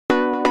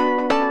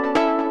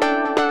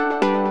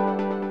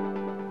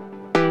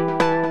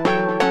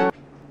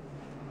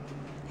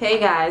Hey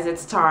guys,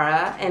 it's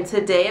Tara, and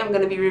today I'm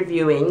going to be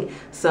reviewing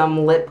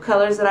some lip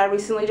colors that I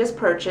recently just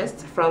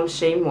purchased from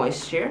Shea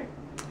Moisture.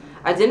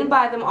 I didn't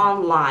buy them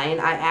online.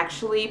 I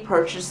actually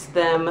purchased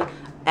them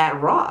at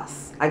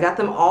Ross. I got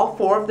them, all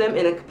four of them,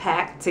 in a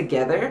pack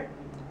together.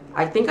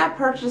 I think I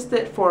purchased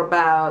it for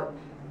about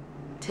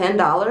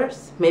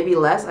 $10, maybe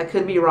less. I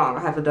could be wrong.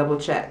 I'll have to double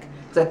check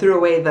because I threw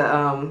away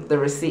the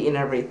receipt and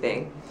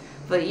everything.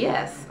 But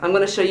yes, I'm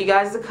going to show you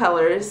guys the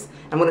colors.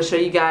 I'm going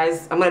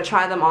to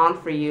try them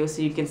on for you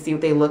so you can see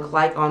what they look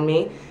like on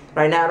me.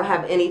 Right now I don't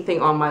have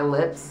anything on my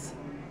lips.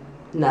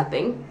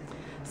 Nothing.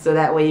 So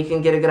that way you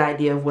can get a good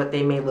idea of what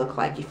they may look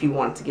like if you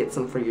want to get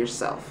some for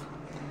yourself.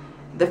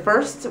 The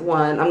first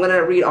one, I'm going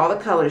to read all the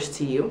colors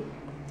to you.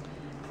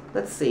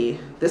 Let's see.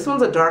 This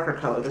one's a darker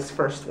color, this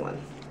first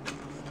one.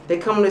 They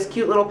come in this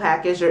cute little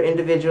package. They're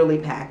individually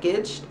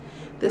packaged.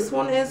 This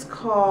one is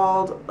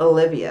called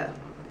Olivia.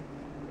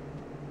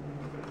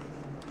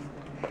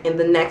 And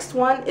the next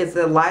one is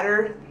a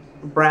lighter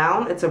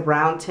brown. It's a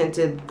brown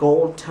tinted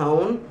gold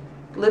tone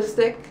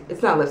lipstick.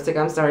 It's not lipstick,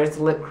 I'm sorry, it's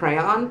lip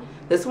crayon.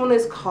 This one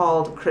is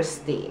called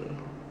Christine.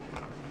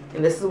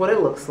 And this is what it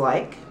looks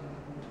like.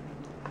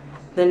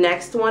 The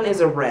next one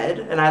is a red,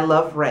 and I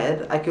love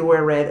red. I could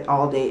wear red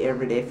all day,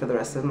 every day for the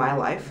rest of my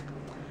life.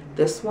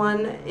 This is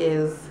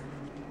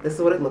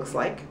what it looks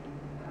like.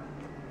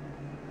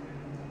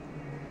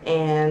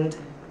 And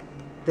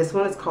this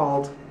one is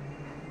called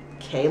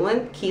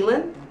keylin.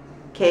 Keylin.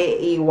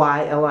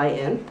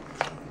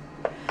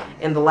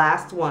 And the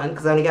last one,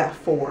 because I only got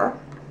four,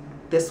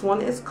 this one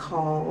is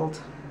called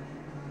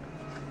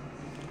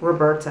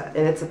Roberta,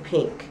 and it's a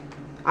pink.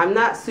 I'm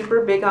not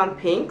super big on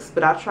pinks,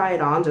 but I'll try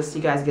it on just so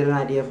you guys get an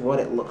idea of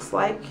what it looks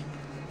like.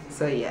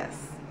 So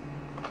yes.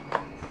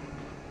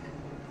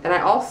 And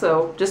I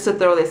also, just to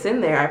throw this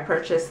in there, I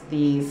purchased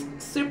these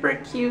super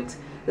cute,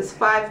 this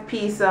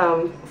 5-piece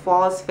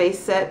flawless face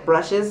set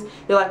brushes.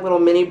 They're like little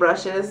mini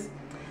brushes.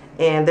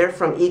 And they're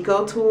from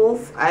Eco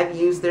Tools. I've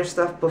used their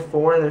stuff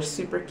before and they're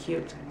super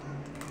cute.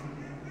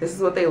 This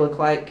is what they look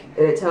like,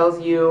 and it tells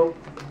you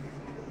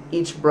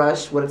each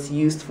brush what it's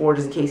used for,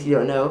 just in case you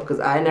don't know, because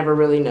I never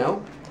really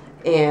know.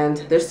 And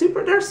they're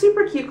super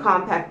cute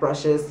compact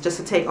brushes just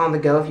to take on the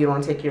go if you don't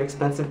want to take your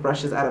expensive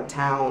brushes out of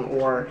town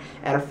or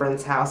at a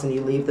friend's house and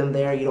you leave them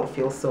there. You don't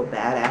feel so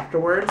bad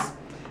afterwards.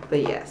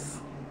 But yes.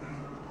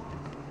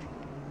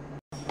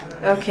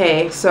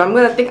 Okay, so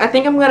I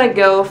think I'm gonna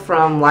go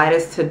from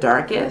lightest to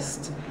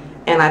darkest,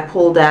 and I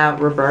pulled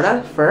out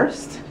Roberta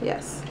first.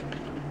 Yes.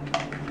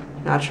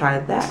 Now try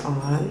that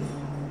on.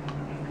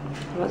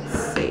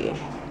 Let's see.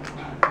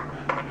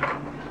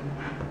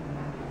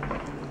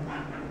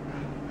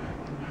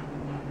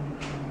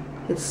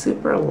 It's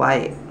super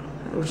light,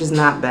 which is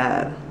not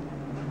bad.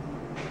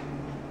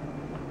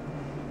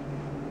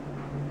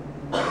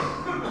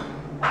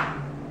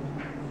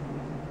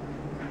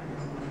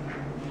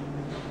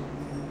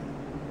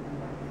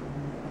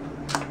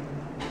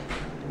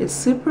 It's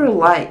super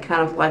light,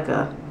 kind of like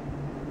a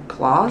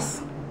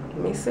gloss. Let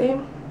me see.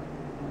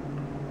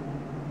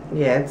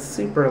 Yeah, it's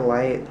super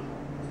light.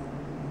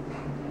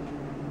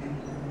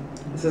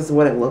 This is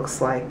what it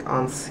looks like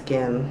on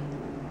skin.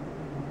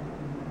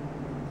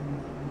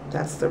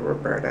 That's the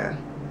Roberta.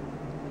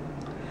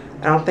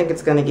 I don't think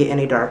it's going to get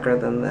any darker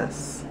than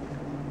this.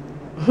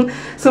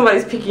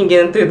 Somebody's peeking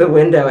in through the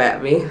window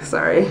at me.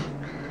 Sorry.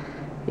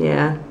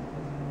 Yeah.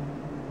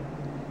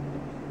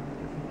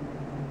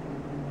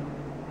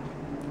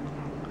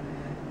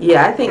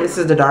 Yeah, I think this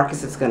is the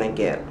darkest it's gonna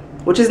get,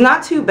 which is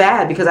not too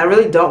bad because I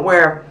really don't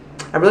wear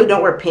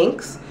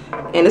pinks,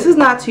 and this is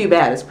not too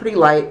bad. It's pretty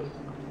light.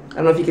 I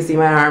don't know if you can see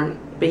my arm,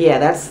 but yeah,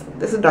 this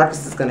is the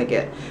darkest it's gonna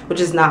get, which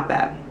is not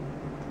bad.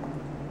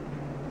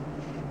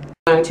 What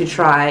I'm going to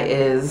try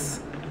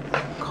is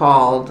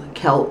called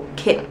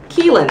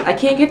keylin. I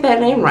can't get that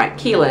name right.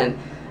 Keylin.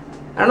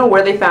 I don't know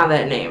where they found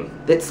that name.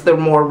 It's the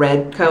more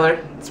red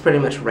color. It's pretty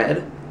much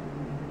red.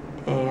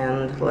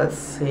 And let's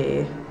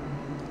see.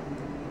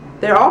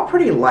 They're all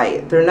pretty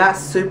light. They're not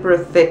super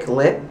thick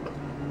lip,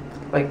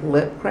 like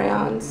lip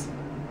crayons.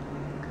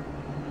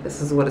 This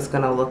is what it's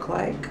gonna look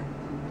like.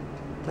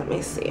 Let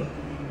me see.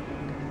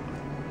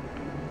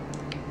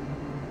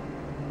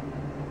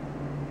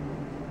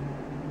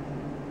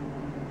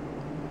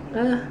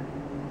 I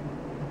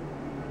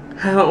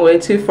went way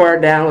too far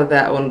down with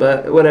that one,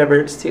 but whatever,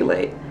 it's too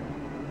late.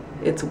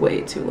 It's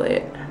way too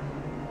late.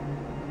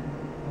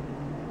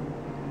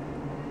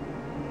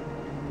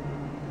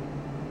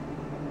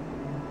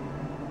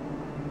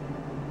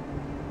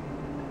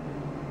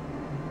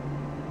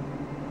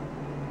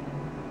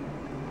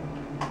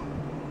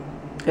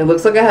 It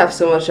looks like I have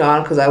so much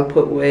on because I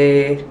put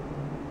way, I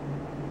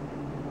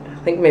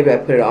think maybe I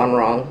put it on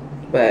wrong,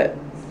 but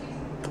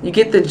you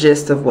get the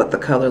gist of what the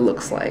color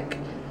looks like.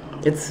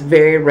 It's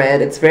very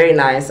red. It's very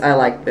nice. I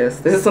like this.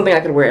 This is something I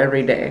could wear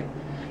every day.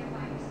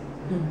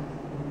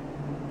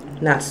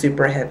 Not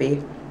super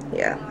heavy.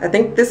 Yeah, I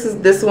think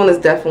this one is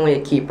definitely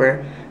a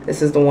keeper.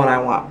 This is the one I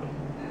want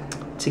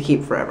to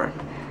keep forever.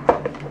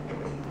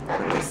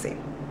 Let me see.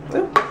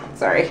 Ooh,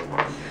 sorry.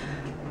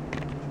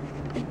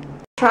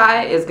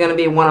 Try is going to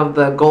be one of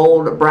the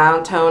gold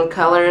brown tone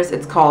colors.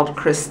 It's called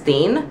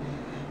Christine.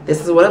 This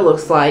is what it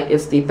looks like.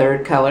 It's the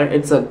third color.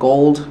 It's a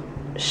gold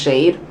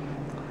shade.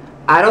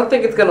 I don't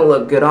think it's going to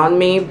look good on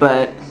me,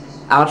 but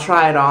I'll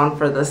try it on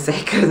for the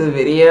sake of the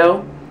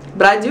video.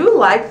 But I do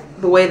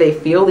like the way they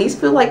feel. These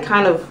feel like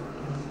kind of,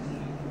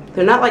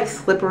 they're not like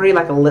slippery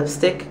like a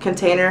lipstick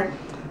container,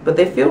 but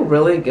they feel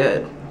really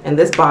good. And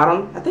this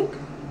bottom, I think,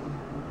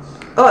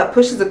 oh, it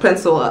pushes the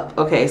pencil up.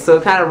 Okay, so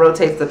it kind of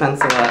rotates the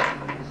pencil up.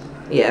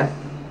 Yeah.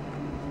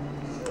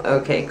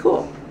 Okay,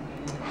 cool.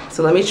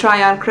 So let me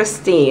try on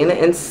Christine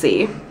and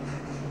see.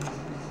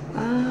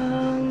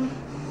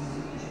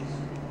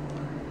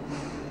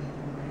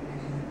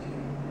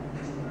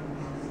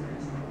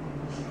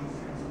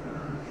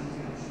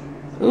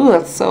 Ooh,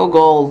 that's so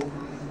gold.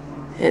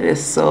 It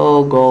is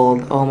so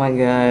gold. Oh my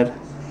god.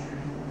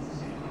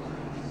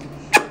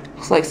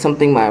 Looks like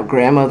something my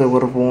grandmother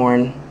would have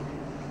worn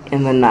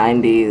in the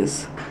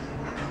 90s.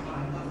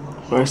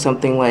 Or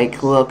something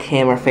like Lil'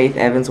 Kim or Faith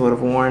Evans would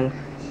have worn.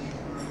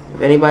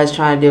 If anybody's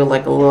trying to do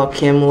like a Lil'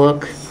 Kim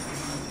look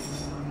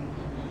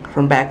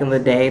from back in the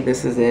day,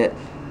 this is it.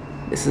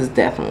 This is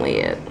definitely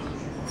it.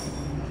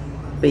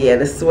 But yeah,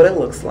 this is what it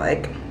looks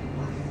like.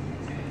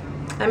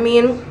 I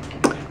mean,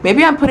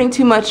 maybe I'm putting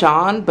too much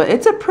on, but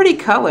it's a pretty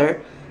color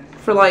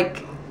for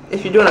like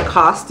if you're doing a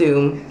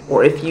costume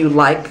or if you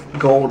like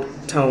gold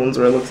tones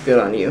or it looks good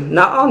on you.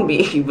 Not on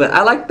me, but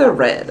I like the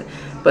red.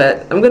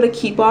 But I'm gonna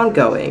keep on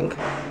going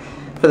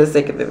for the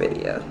sake of the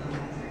video.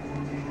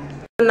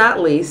 Not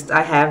least,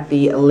 I have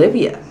the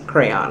Olivia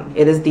crayon.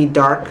 It is the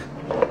dark,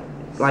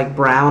 like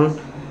brown.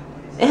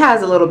 It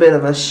has a little bit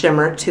of a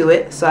shimmer to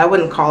it, so I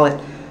wouldn't call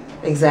it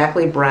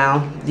exactly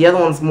brown. The other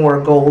one's more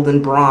gold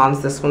and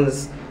bronze. This one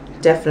is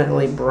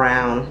definitely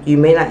brown. You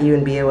may not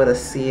even be able to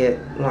see it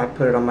when I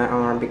put it on my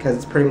arm because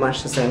it's pretty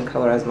much the same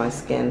color as my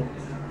skin.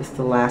 It's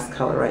the last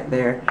color right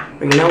there.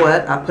 But you know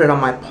what? I put it on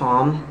my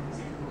palm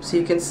so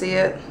you can see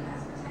it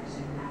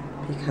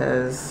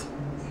because,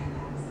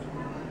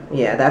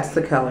 yeah, that's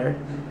the color.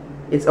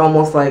 It's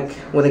almost like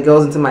when it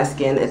goes into my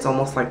skin, it's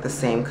almost like the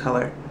same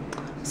color.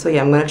 So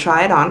yeah, I'm going to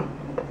try it on.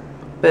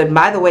 But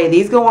by the way,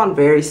 these go on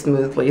very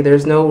smoothly.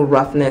 There's no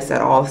roughness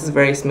at all. This is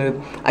very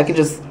smooth. I could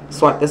just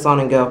swipe this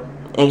on and go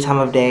any time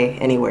of day,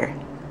 anywhere.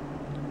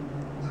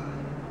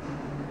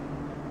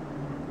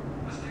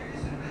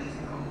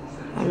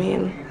 I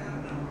mean,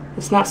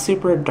 it's not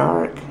super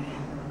dark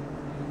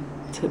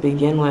to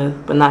begin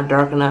with, but not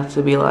dark enough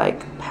to be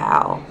like,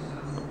 pow.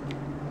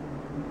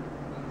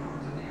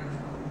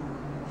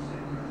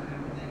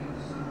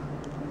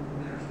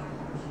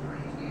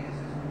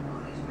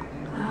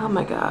 Oh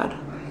my god.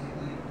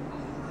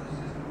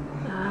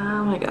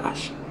 Oh my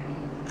gosh.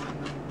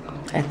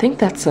 I think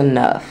that's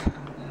enough.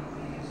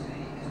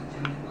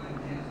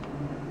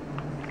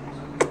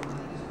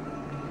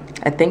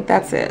 I think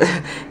that's it.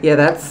 Yeah,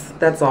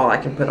 that's all I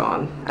can put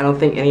on. I don't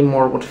think any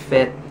more would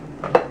fit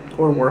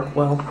or work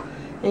well.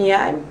 And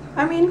yeah,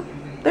 I mean,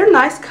 they're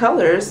nice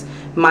colors.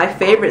 My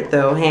favorite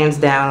though, hands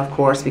down, of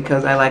course,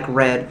 because I like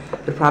red,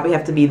 would probably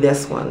have to be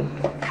this one.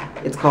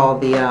 It's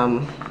called the,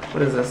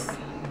 what is this?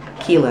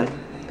 Keylin.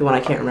 The one I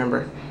can't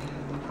remember.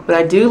 But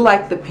I do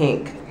like the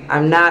pink.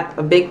 I'm not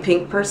a big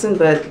pink person,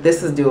 but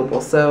this is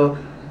doable. So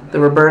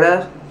the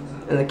Roberta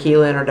and the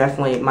keylin are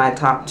definitely my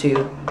top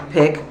two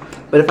pick.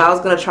 But if I was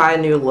going to try a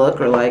new look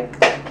or like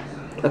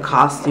a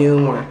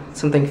costume or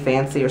something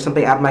fancy or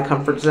something out of my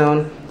comfort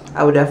zone,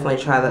 I would definitely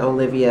try the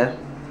Olivia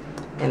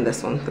and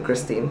this one, the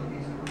Christine.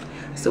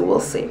 So we'll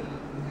see.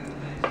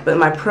 But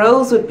my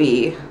pros would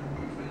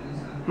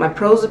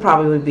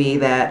probably be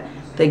that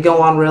they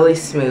go on really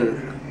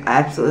smooth. I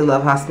absolutely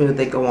love how smooth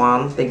they go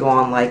on. They go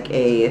on like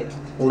a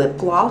lip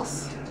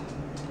gloss.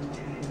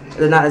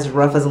 They're not as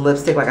rough as a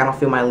lipstick. Like I don't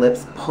feel my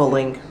lips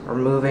pulling or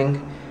moving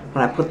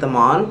when I put them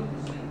on.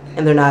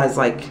 And they're not as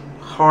like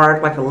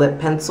hard like a lip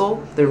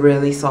pencil. They're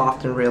really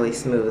soft and really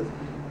smooth.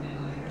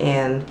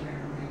 And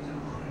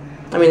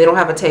I mean, they don't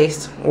have a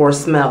taste or a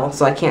smell,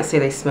 so I can't say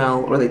they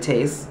smell or they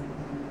taste.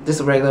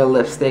 Just a regular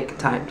lipstick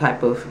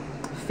type of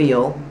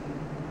feel.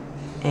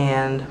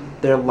 And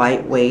they're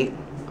lightweight.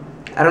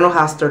 I don't know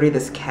how sturdy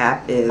this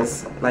cap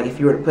is. Like if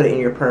you were to put it in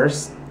your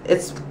purse,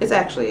 it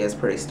actually is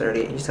pretty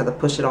sturdy. You just have to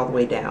push it all the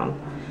way down.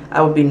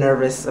 I would be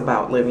nervous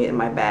about leaving it in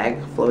my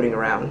bag floating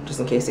around just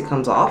in case it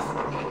comes off.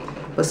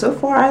 But so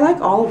far I like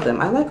all of them.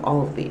 I like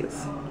all of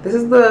these. This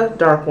is the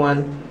dark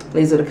one.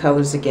 These are the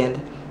colors again.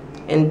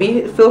 And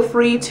feel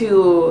free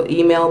to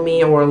email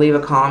me or leave a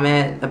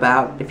comment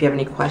about if you have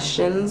any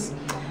questions.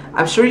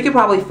 I'm sure you could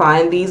probably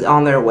find these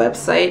on their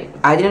website.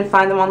 I didn't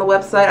find them on the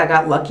website. I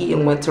got lucky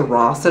and went to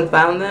Ross and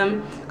found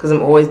them because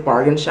I'm always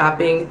bargain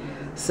shopping.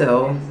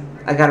 So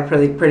I got a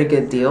pretty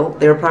good deal.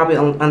 They were probably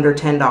under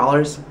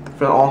 $10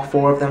 for all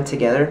four of them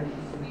together,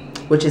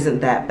 which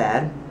isn't that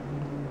bad.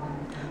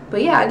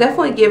 But yeah, I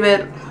definitely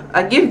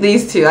give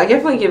these two. I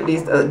definitely give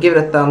it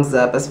a thumbs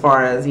up as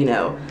far as, you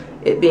know,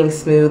 it being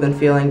smooth and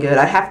feeling good.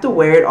 I have to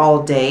wear it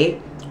all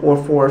day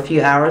or for a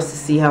few hours to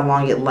see how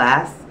long it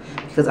lasts,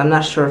 because I'm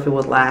not sure if it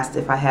would last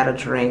if I had a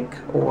drink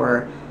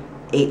or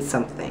ate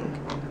something.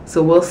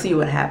 So we'll see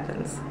what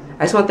happens.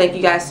 I just want to thank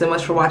you guys so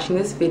much for watching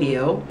this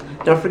video.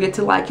 Don't forget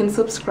to like and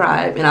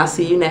subscribe, and I'll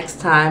see you next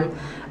time.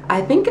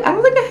 I don't think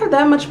I have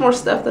that much more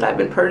stuff that I've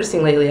been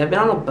purchasing lately. I've been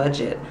on a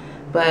budget,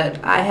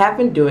 but I have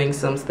been doing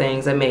some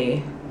things. I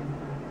may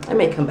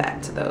come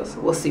back to those.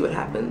 We'll see what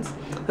happens.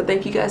 But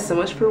thank you guys so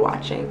much for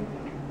watching.